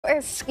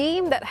A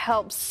scheme that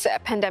helps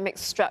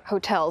pandemic-struck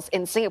hotels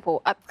in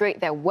Singapore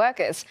upgrade their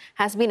workers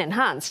has been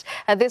enhanced.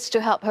 This to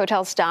help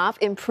hotel staff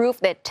improve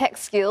their tech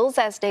skills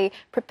as they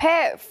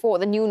prepare for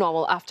the new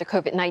normal after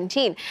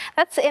COVID-19.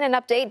 That's in an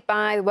update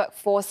by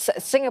Workforce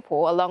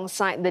Singapore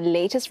alongside the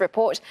latest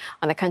report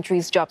on the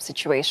country's job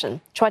situation.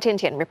 Chua Tian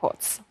Tian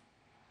reports.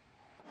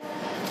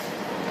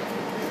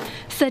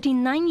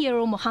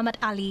 39-year-old Muhammad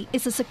Ali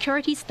is a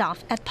security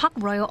staff at Park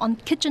Royal on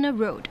Kitchener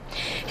Road.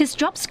 His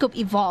job scope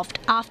evolved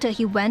after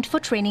he went for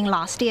training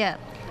last year.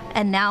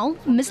 And now,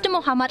 Mr.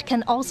 Muhammad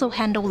can also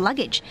handle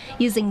luggage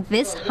using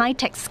this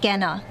high-tech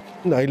scanner.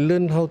 I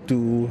learned how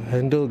to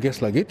handle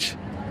guest luggage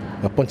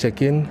upon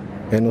check-in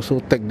and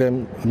also tag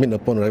them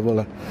upon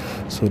arrival.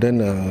 So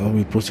then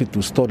we proceed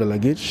to store the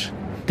luggage.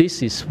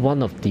 This is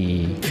one of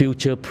the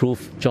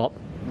future-proof job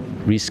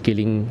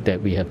reskilling that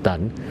we have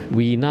done.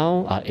 We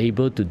now are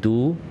able to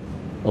do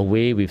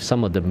away with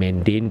some of the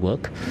mundane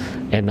work,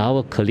 and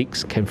our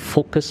colleagues can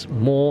focus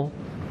more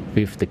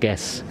with the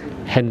guests,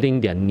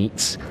 handling their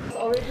needs.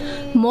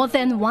 More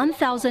than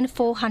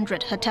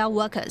 1,400 hotel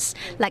workers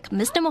like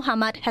Mr.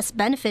 Muhammad has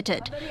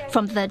benefited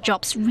from the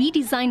Jobs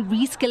Redesign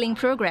Reskilling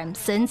Programme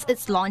since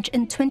its launch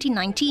in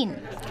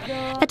 2019.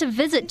 At a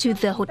visit to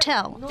the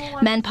hotel,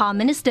 Manpower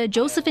Minister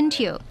Josephine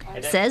Teo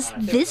says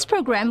this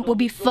programme will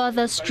be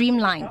further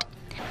streamlined.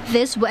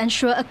 This will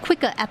ensure a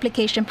quicker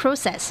application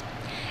process.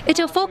 It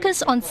will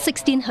focus on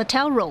 16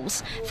 hotel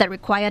roles that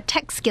require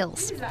tech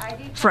skills.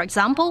 For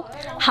example,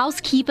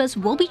 housekeepers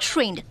will be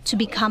trained to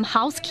become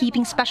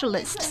housekeeping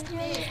specialists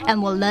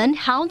and will learn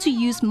how to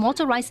use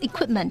motorized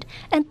equipment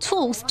and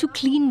tools to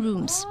clean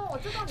rooms.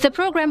 The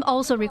program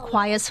also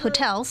requires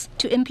hotels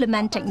to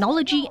implement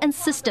technology and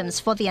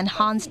systems for the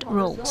enhanced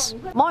roles.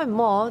 More and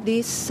more,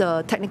 these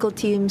technical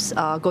teams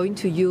are going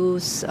to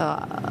use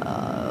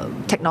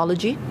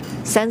technology.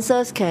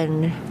 Sensors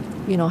can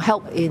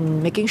help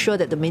in making sure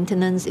that the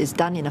maintenance is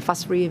done in a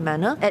fuss-free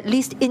manner, at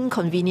least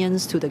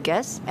inconvenience to the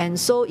guests. And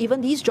so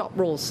even these job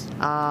roles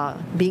are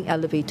being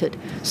elevated.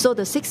 So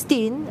the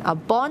 16 are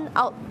born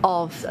out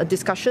of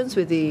discussions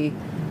with the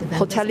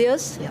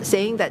hoteliers,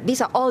 saying that these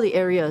are all the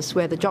areas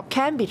where the job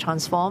can be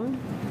transformed,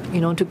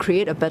 to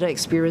create a better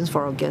experience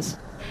for our guests.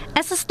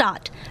 As a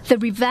start, the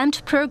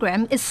revamped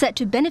program is set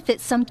to benefit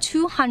some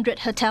 200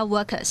 hotel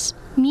workers.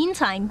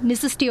 Meantime,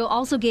 Mrs. Teo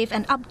also gave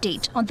an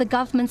update on the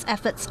government's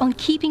efforts on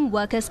keeping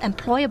workers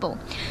employable.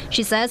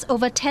 She says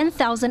over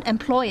 10,000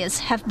 employers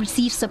have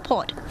received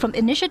support from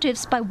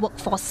initiatives by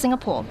Workforce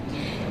Singapore.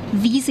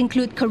 These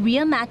include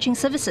career matching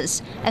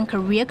services and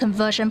career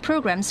conversion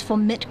programs for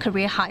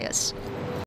mid-career hires.